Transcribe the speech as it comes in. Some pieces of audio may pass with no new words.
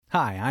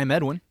Hi, I'm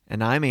Edwin.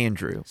 And I'm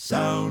Andrew.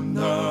 Sound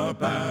the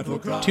battle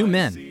cry. 2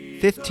 men,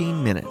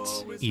 15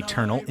 minutes.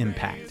 eternal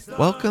impact.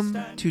 Welcome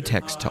to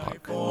Text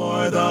Talk.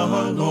 For the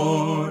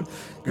Lord,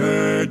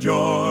 gird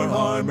your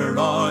armor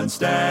on,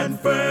 stand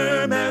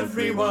firm,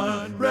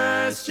 everyone.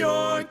 Rest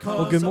your cause.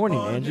 Well, good morning,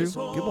 upon Andrew. his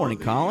holy Good morning,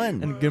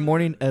 Colin. And good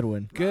morning,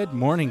 Edwin. Good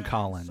morning,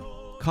 Colin.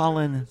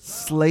 Colin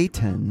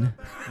Slayton.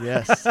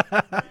 Yes.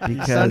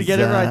 Because Time to get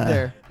it right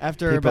there.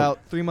 After people- about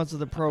 3 months of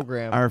the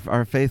program.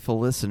 Our faithful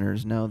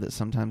listeners know that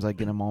sometimes I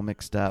get them all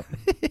mixed up.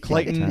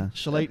 Clayton, But,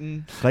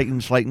 Schlayton,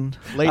 Slayton.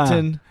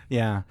 Layton.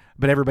 Yeah,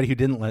 but everybody who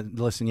didn't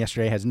listen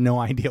yesterday has no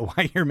idea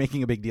why you're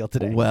making a big deal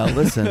today. Well,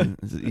 listen,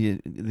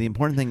 the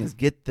important thing is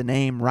get the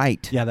name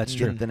right. Yeah, that's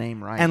true. Get the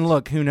name right. And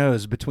look, who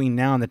knows, between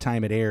now and the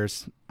time it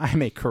airs, I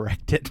may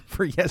correct it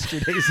for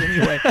yesterday's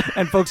anyway.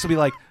 And folks will be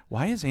like,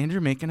 why is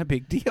Andrew making a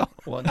big deal?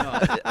 Well, no,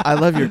 I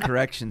love your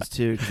corrections,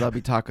 too, because I'll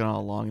be talking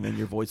all along, and then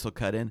your voice will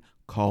cut in.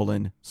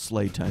 Colin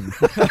Slayton.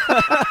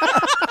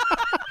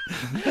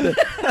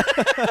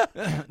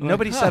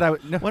 Nobody said I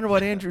would. Wonder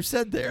what Andrew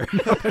said there.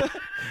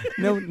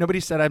 Nobody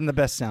said I'm the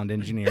best sound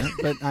engineer,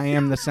 but I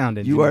am the sound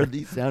engineer. You are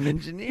the sound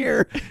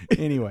engineer.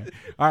 Anyway,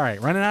 all right,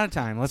 running out of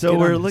time. Let's So get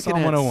we're on to looking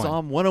Psalm at 101.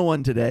 Psalm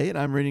 101 today, and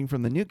I'm reading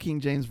from the New King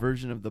James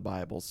Version of the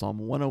Bible, Psalm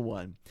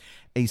 101,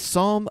 a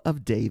psalm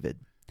of David.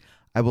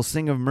 I will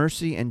sing of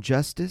mercy and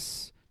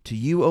justice. To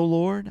you, O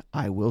Lord,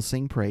 I will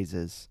sing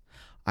praises.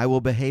 I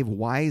will behave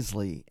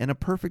wisely in a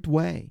perfect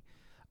way.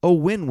 Oh,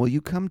 when will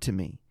you come to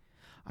me?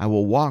 I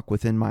will walk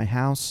within my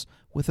house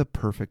with a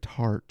perfect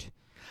heart.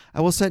 I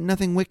will set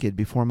nothing wicked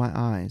before my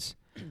eyes.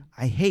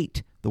 I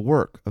hate the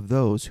work of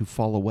those who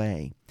fall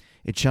away.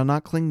 It shall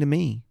not cling to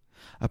me.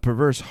 A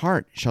perverse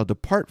heart shall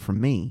depart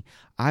from me.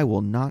 I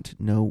will not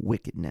know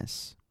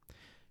wickedness.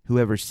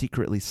 Whoever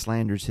secretly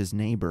slanders his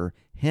neighbor,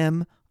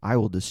 him I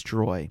will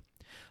destroy.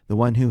 The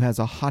one who has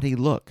a haughty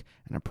look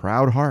and a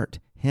proud heart,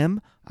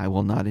 him I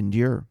will not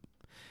endure.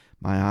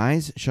 My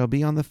eyes shall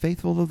be on the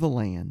faithful of the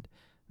land,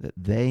 that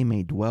they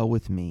may dwell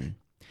with me.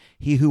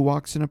 He who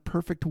walks in a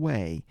perfect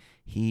way,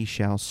 he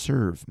shall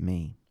serve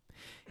me.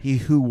 He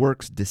who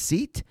works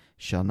deceit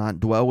shall not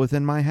dwell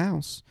within my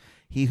house.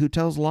 He who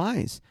tells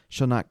lies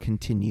shall not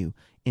continue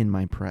in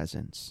my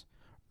presence.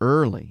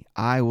 Early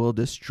I will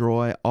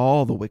destroy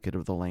all the wicked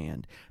of the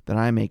land, that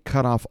I may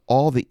cut off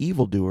all the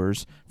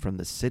evildoers from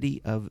the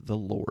city of the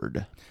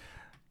Lord.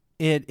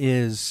 It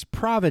is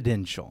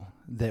providential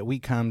that we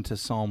come to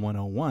Psalm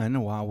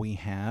 101 while we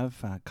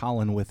have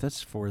Colin with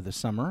us for the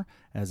summer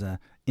as an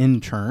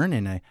intern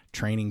in a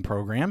training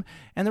program.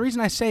 And the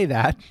reason I say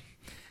that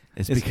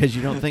It's because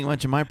you don't think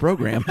much of my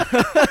program.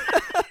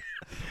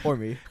 Or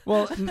me.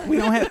 well, we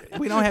don't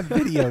have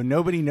video.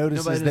 Nobody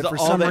notices that for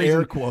all some the reason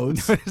air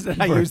quotes. notice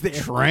that I use the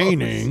air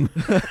training.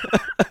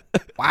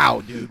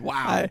 Wow, dude. Wow.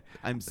 I-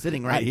 I'm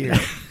sitting right here.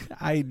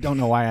 I don't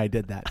know why I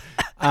did that.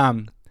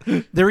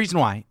 The reason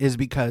why is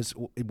because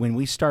when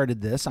we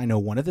started this, I know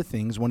one of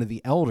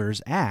the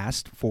elders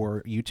asked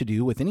for you to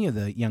do with any of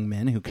the young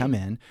men who come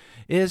in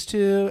is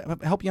to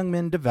help young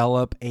men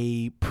develop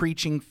a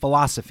preaching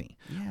philosophy.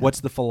 Yeah.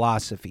 What's the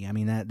philosophy? I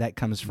mean, that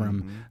comes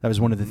from, that was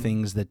one of the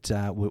things that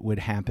would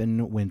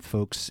happen when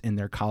folks in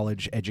their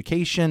college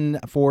education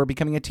for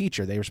becoming a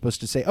teacher, they were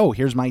supposed to say, oh,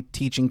 here's my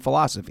teaching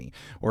philosophy,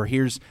 or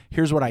here's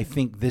what I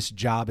think this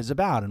job is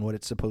about and what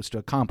it's supposed to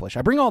accomplish.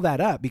 I bring all that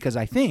up because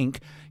I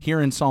think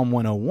here in Psalm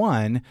 101,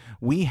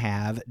 we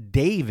have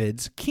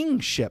David's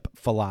kingship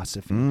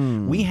philosophy.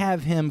 We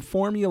have him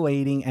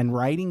formulating and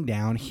writing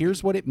down,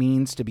 here's what it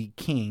means to be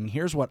king.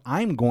 Here's what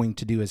I'm going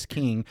to do as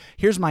king.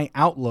 Here's my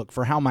outlook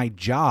for how my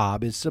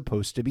job is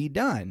supposed to be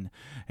done.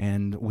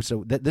 And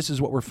so this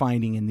is what we're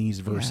finding in these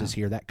verses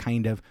here, that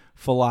kind of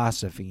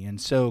philosophy. And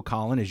so,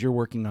 Colin, as you're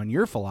working on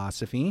your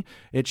philosophy,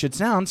 it should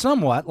sound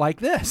somewhat like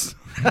this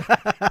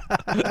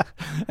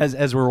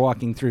as we're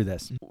walking through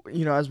this.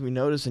 You know, as we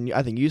noticed, and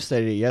I think you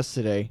stated it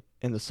yesterday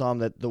in the psalm,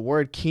 that the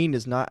word king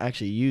is not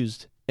actually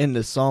used in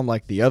this psalm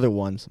like the other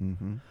ones.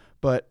 Mm-hmm.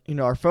 But, you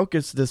know, our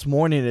focus this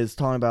morning is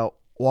talking about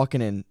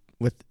walking in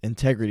with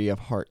integrity of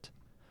heart,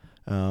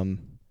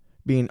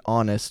 being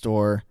honest,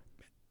 or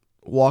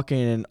walking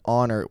in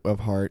honor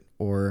of heart,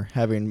 or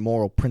having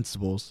moral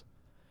principles.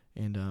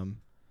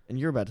 And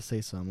you're about to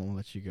say something. I'll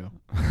let you go.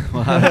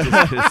 Well, I was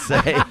just going to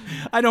say.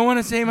 I don't want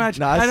to say much.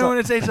 No, I don't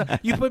want to say something.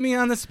 You put me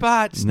on the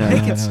spot. No,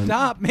 Make no, it no.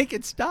 stop. Make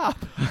it stop.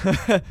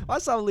 I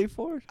saw him leap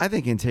forward. I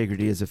think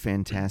integrity is a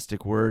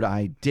fantastic word.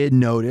 I did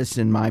notice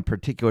in my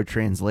particular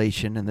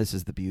translation, and this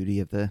is the beauty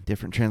of the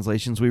different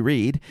translations we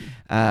read,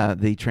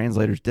 the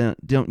translators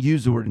don't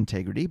use the word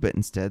integrity, but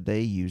instead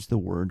they use the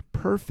word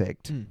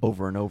perfect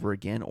over and over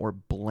again, or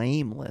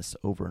blameless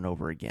over and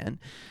over again.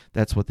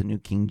 That's what the New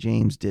King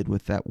James did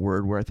with that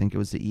word, where I think it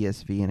was the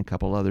ESV and a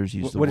couple others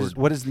used the word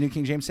What does the New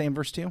King James say in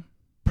verse 2?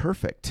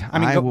 perfect. I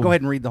mean, go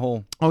ahead and read the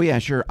whole. Oh, yeah,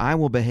 sure. I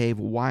will behave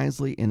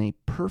wisely in a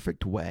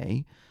perfect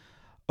way.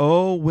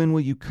 Oh, when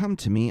will you come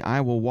to me?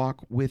 I will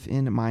walk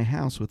within my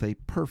house with a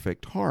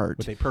perfect heart.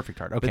 With a perfect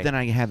heart. Okay. But then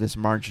I have this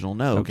marginal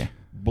note, Okay.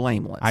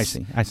 blameless. I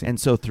see. And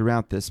so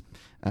throughout this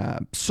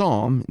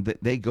psalm,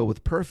 they go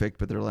with perfect,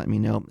 but they're letting me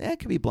know it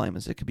could be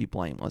blameless. It could be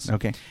blameless.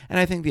 Okay. And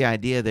I think the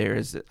idea there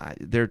is that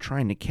they're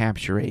trying to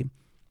capture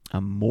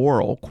a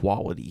moral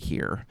quality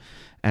here,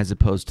 as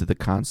opposed to the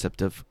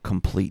concept of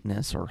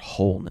completeness or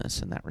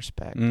wholeness in that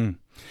respect.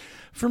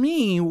 For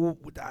me,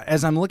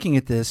 as I'm looking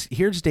at this,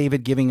 here's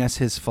David giving us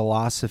his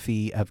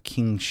philosophy of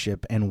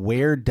kingship. And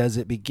where does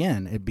it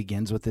begin? It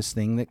begins with this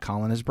thing that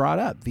Colin has brought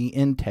up, the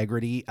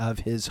integrity of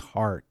his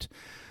heart.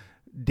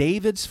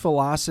 David's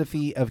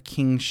philosophy of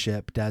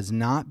kingship does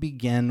not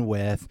begin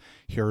with,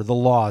 here are the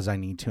laws I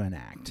need to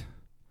enact.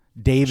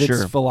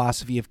 David's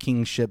philosophy of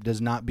kingship does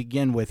not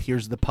begin with,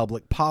 here's the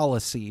public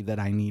policy that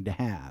I need to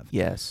have.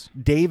 Yes.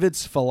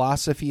 David's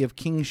philosophy of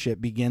kingship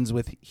begins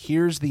with,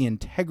 here's the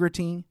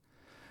integrity,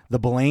 the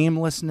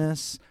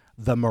blamelessness,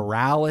 the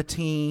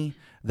morality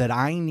that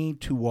I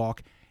need to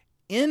walk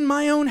in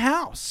my own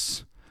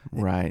house.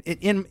 Right.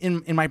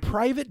 In my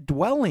private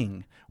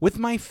dwelling, with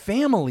my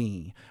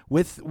family,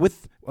 with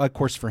of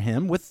course for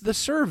him, with the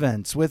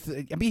servants,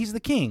 he's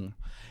the king.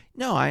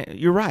 No,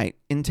 you're right.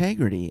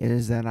 Integrity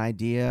is that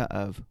idea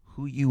of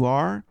who you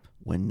are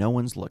when no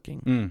one's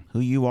looking, who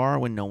you are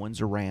when no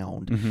one's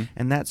around. Mm-hmm.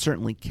 And that's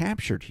certainly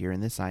captured here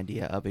in this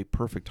idea of a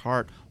perfect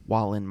heart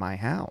while in my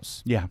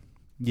house. Yeah.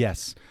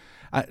 Yes.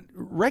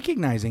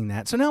 Recognizing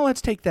that. So now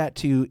let's take that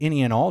to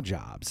any and all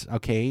jobs.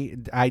 Okay.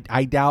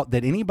 I doubt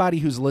that anybody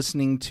who's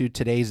listening to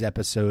today's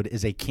episode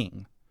is a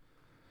king.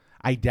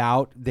 I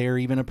doubt they're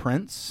even a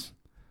prince.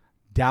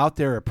 Doubt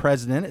they're a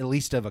president, at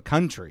least of a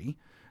country.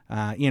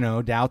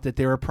 Doubt that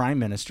they're a prime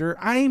minister.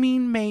 I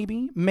mean,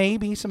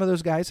 maybe some of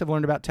those guys have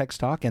learned about Text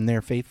Talk and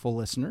they're faithful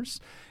listeners.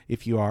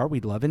 If you are,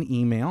 we'd love an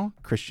email,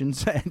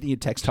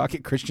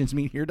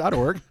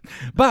 texttalk@christiansmeethere.org.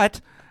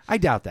 But I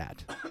doubt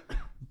that.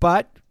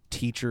 But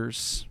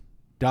teachers,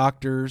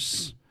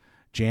 doctors,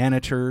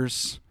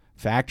 janitors,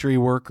 factory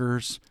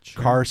workers,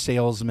 car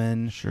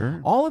salesmen,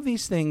 all of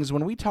these things,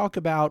 when we talk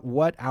about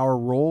what our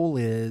role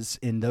is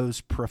in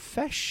those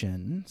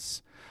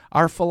professions,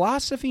 our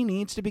philosophy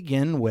needs to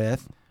begin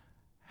with,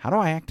 how do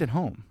I act at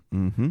home?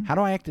 Mm-hmm. How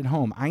do I act at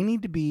home? I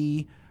need to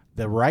be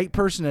the right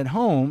person at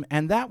home,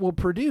 and that will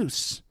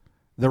produce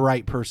the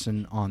right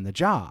person on the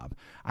job.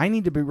 I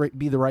need to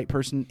be the right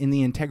person in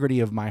the integrity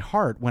of my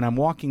heart when I'm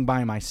walking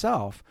by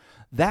myself.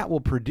 That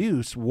will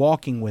produce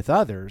walking with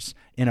others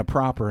in a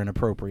proper and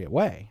appropriate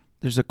way.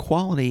 There's a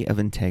quality of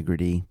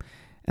integrity,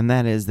 and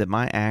that is that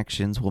my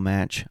actions will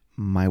match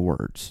my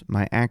words.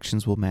 My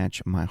actions will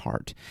match my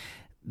heart.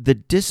 The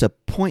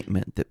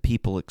disappointment that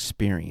people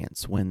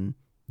experience when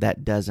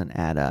that doesn't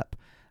add up,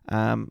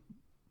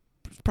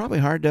 it's probably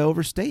hard to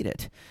overstate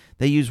it.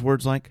 They use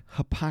words like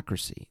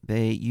hypocrisy.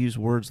 They use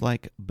words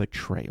like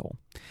betrayal.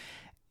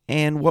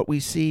 And what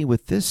we see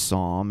with this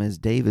psalm is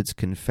David's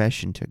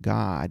confession to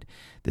God.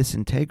 This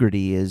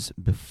integrity is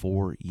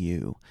before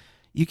you.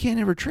 You can't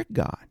ever trick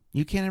God.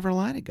 You can't ever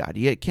lie to God.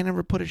 You can't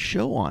ever put a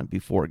show on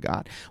before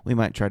God. We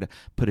might try to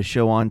put a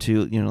show on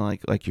to,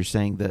 like you're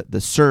saying,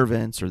 the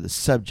servants or the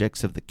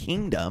subjects of the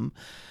kingdom,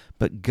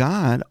 but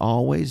God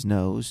always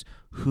knows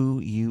who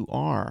you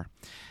are.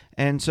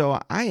 And so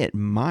I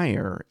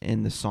admire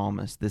in the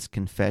psalmist this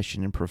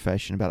confession and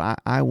profession about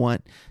I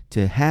want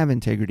to have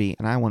integrity,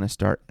 and I want to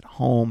start at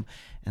home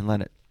and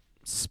let it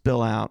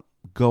spill out,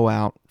 go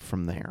out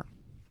from there.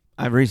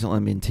 I've recently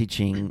been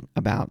teaching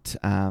about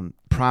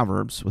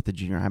Proverbs with the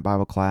junior high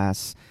Bible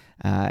class,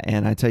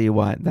 and I tell you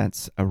what,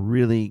 that's a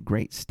really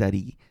great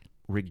study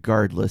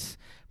regardless.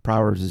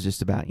 Proverbs is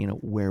just about,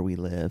 where we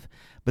live.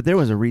 But there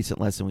was a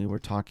recent lesson we were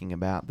talking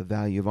about the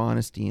value of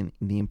honesty and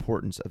the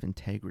importance of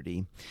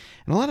integrity.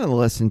 And a lot of the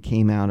lesson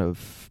came out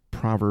of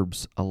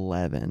Proverbs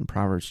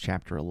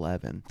chapter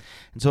 11.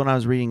 And so when I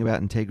was reading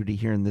about integrity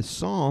here in this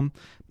psalm,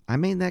 I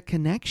made that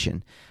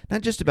connection.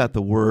 Not just about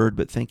the word,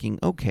 but thinking,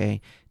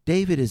 okay,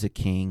 David is a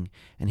king,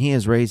 and he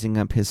is raising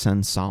up his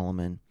son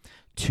Solomon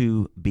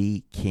to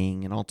be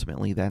king, and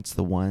ultimately that's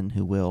the one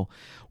who will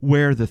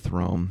wear the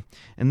throne.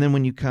 And then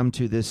when you come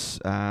to this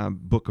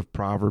book of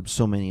Proverbs,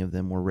 so many of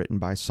them were written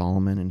by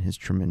Solomon and his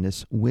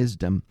tremendous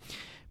wisdom.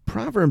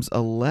 Proverbs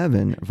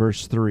 11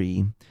 verse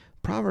 3,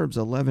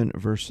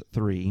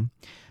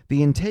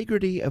 the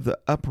integrity of the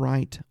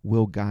upright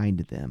will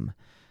guide them,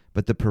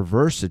 but the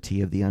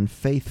perversity of the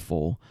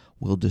unfaithful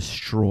will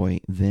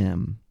destroy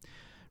them.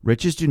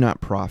 Riches do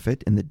not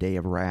profit in the day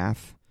of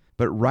wrath,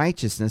 but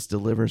righteousness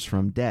delivers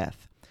from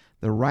death.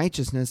 The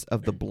righteousness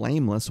of the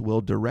blameless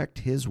will direct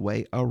his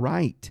way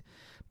aright,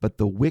 but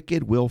the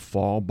wicked will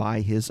fall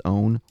by his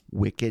own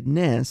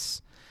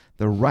wickedness.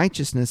 The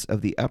righteousness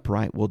of the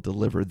upright will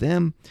deliver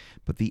them,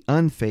 but the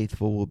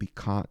unfaithful will be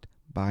caught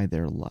by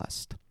their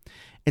lust.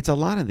 It's a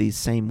lot of these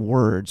same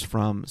words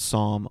from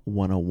Psalm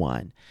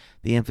 101.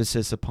 The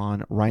emphasis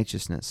upon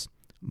righteousness,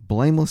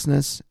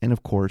 blamelessness, and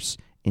of course,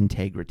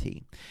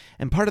 integrity.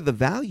 And part of the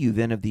value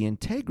then of the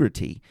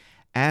integrity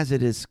as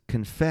it is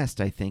confessed,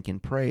 I think, in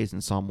praise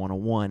in Psalm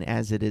 101,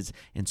 as it is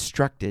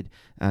instructed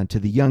to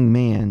the young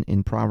man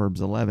in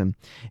Proverbs 11,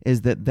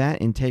 is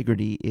that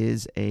integrity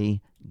is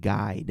a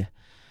guide.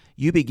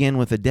 You begin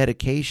with a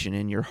dedication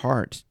in your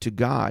heart to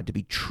God, to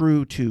be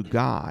true to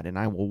God, and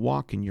I will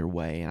walk in your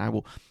way, and I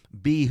will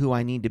be who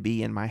I need to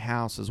be in my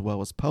house as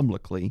well as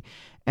publicly,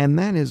 and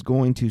that is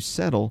going to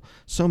settle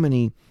so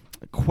many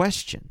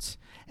questions,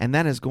 and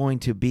that is going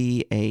to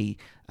be a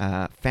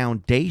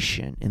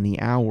foundation in the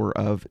hour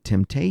of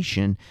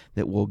temptation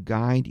that will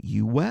guide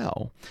you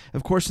well.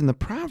 Of course, in the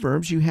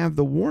Proverbs, you have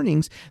the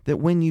warnings that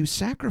when you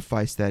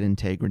sacrifice that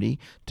integrity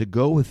to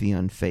go with the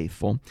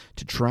unfaithful,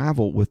 to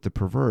travel with the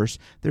perverse,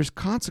 there's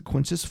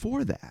consequences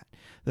for that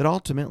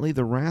ultimately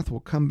the wrath will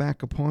come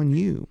back upon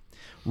you.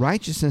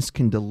 Righteousness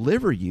can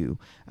deliver you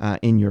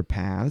in your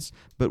paths,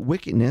 but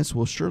wickedness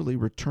will surely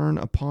return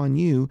upon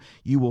you.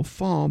 You will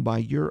fall by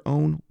your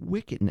own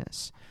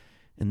wickedness.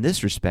 In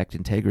this respect,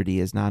 integrity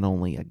is not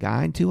only a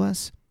guide to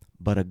us,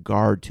 but a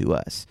guard to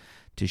us,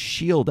 to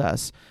shield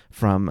us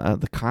from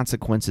the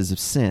consequences of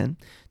sin,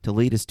 to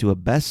lead us to a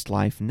best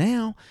life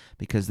now,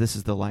 because this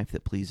is the life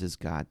that pleases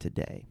God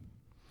today.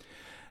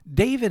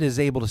 David is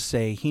able to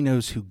say he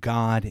knows who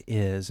God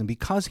is, and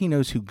because he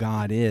knows who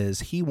God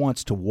is, he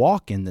wants to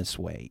walk in this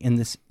way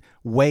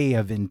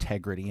of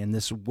integrity, in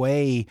this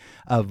way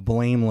of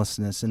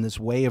blamelessness, in this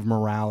way of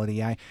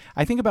morality. I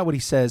think about what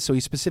he says. So he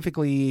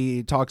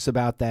specifically talks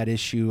about that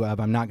issue of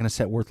I'm not going to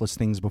set worthless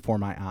things before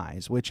my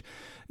eyes, which,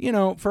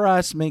 for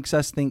us makes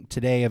us think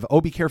today of,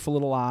 be careful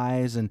little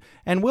eyes, and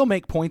we'll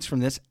make points from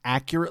this,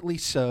 accurately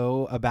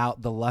so,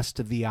 about the lust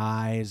of the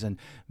eyes and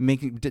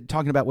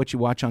talking about what you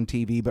watch on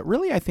TV. But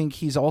really, I think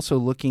he's also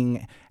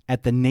looking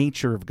at the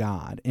nature of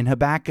God. In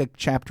Habakkuk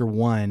chapter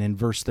 1 and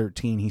verse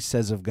 13, he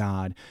says of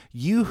God,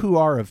 "You who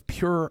are of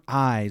purer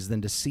eyes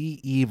than to see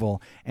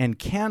evil and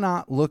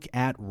cannot look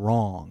at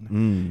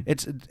wrong."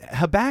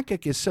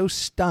 Habakkuk is so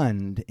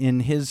stunned in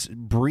his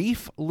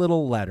brief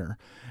little letter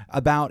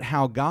about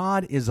how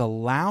God is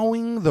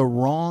allowing the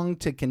wrong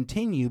to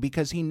continue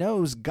because he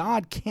knows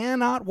God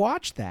cannot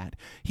watch that.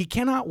 He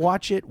cannot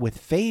watch it with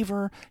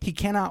favor. He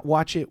cannot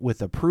watch it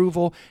with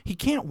approval. He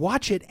can't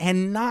watch it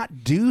and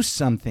not do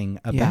something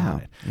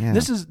about it. Yeah.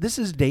 This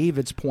is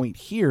David's point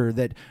here,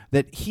 that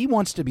he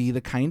wants to be the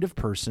kind of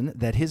person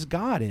that his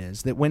God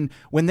is, that when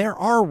there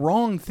are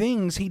wrong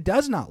things, he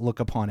does not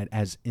look upon it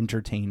as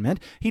entertainment.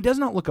 He does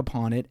not look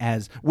upon it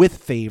as with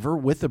favor,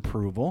 with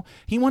approval.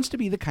 He wants to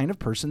be the kind of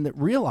person that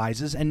realizes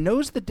and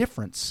knows the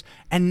difference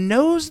and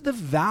knows the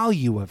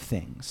value of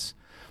things.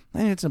 I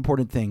think it's an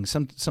important thing.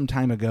 Some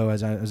time ago,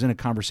 as I was in a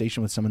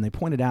conversation with someone, they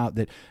pointed out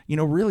that,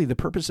 really the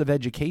purpose of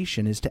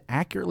education is to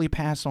accurately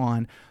pass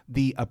on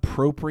the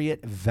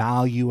appropriate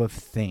value of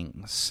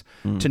things,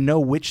 to know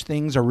which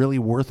things are really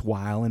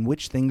worthwhile and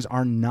which things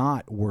are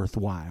not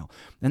worthwhile.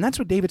 And that's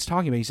what David's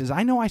talking about. He says,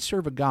 I know I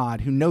serve a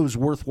God who knows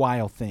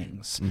worthwhile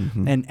things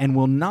and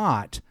will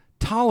not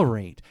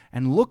tolerate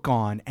and look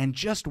on and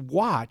just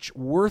watch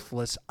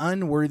worthless,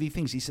 unworthy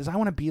things. He says, I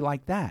want to be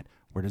like that.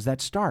 Where does that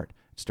start?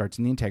 It starts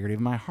in the integrity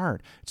of my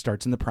heart. It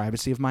starts in the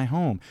privacy of my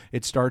home.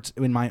 It starts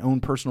in my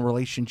own personal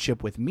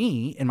relationship with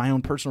me, in my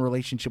own personal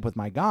relationship with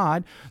my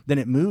God. Then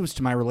it moves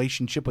to my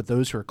relationship with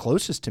those who are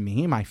closest to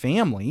me, my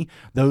family,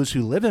 those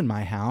who live in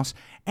my house.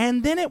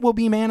 And then it will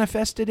be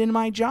manifested in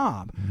my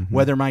job,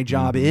 whether my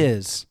job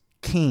is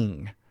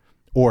king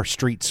or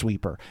street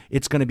sweeper.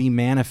 It's going to be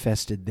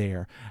manifested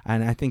there.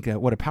 And I think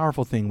what a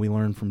powerful thing we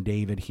learn from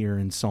David here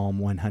in Psalm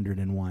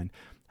 101.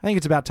 I think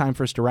it's about time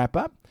for us to wrap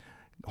up.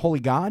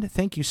 Holy God,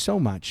 thank you so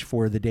much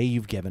for the day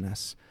you've given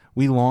us.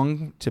 We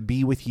long to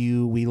be with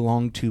you. We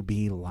long to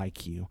be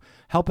like you.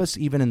 Help us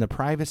even in the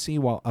privacy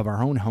of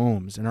our own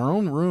homes, in our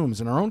own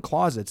rooms, in our own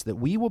closets, that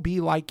we will be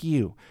like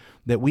you,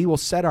 that we will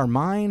set our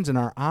minds and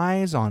our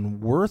eyes on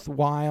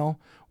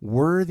worthwhile,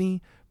 worthy,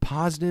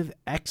 positive,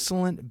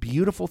 excellent,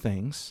 beautiful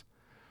things,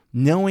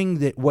 knowing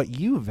that what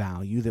you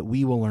value, that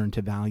we will learn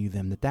to value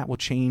them, that will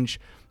change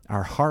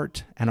our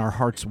heart and our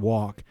heart's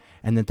walk,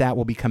 and that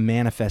will become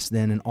manifest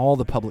then in all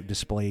the public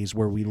displays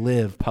where we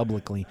live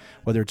publicly,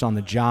 whether it's on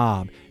the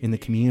job, in the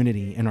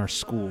community, in our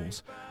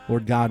schools.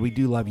 Lord God, we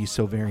do love you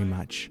so very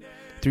much.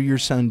 Through your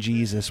Son,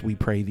 Jesus, we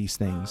pray these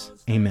things.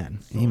 Amen.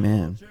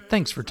 Amen.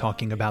 Thanks for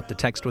talking about the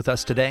text with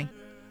us today.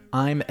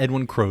 I'm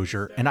Edwin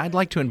Crozier, and I'd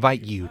like to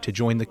invite you to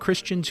join the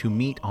Christians who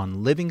meet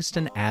on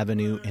Livingston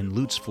Avenue in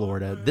Lutz,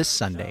 Florida this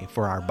Sunday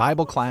for our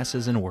Bible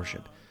classes and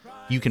worship.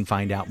 You can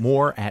find out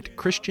more at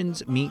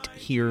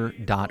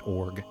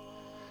christiansmeethere.org.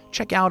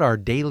 Check out our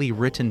daily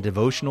written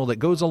devotional that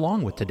goes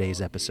along with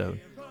today's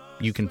episode.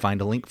 You can find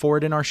a link for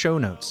it in our show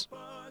notes.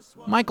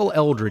 Michael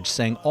Eldridge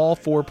sang all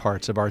 4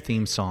 parts of our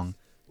theme song.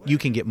 You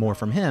can get more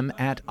from him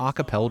at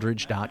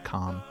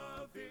acapeldridge.com.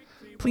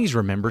 Please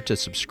remember to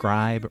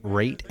subscribe,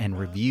 rate, and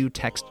review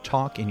Text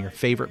Talk in your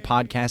favorite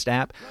podcast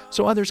app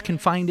so others can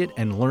find it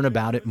and learn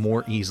about it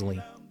more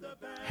easily.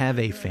 Have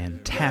a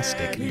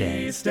fantastic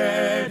day.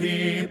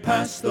 Steady,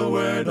 pass the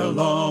word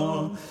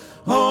along.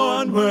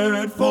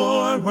 Onward,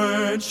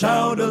 forward,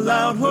 shout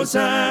aloud,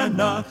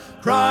 Hosanna!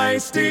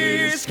 Christ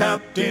is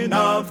captain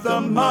of the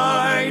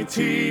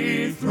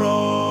mighty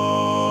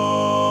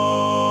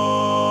throne.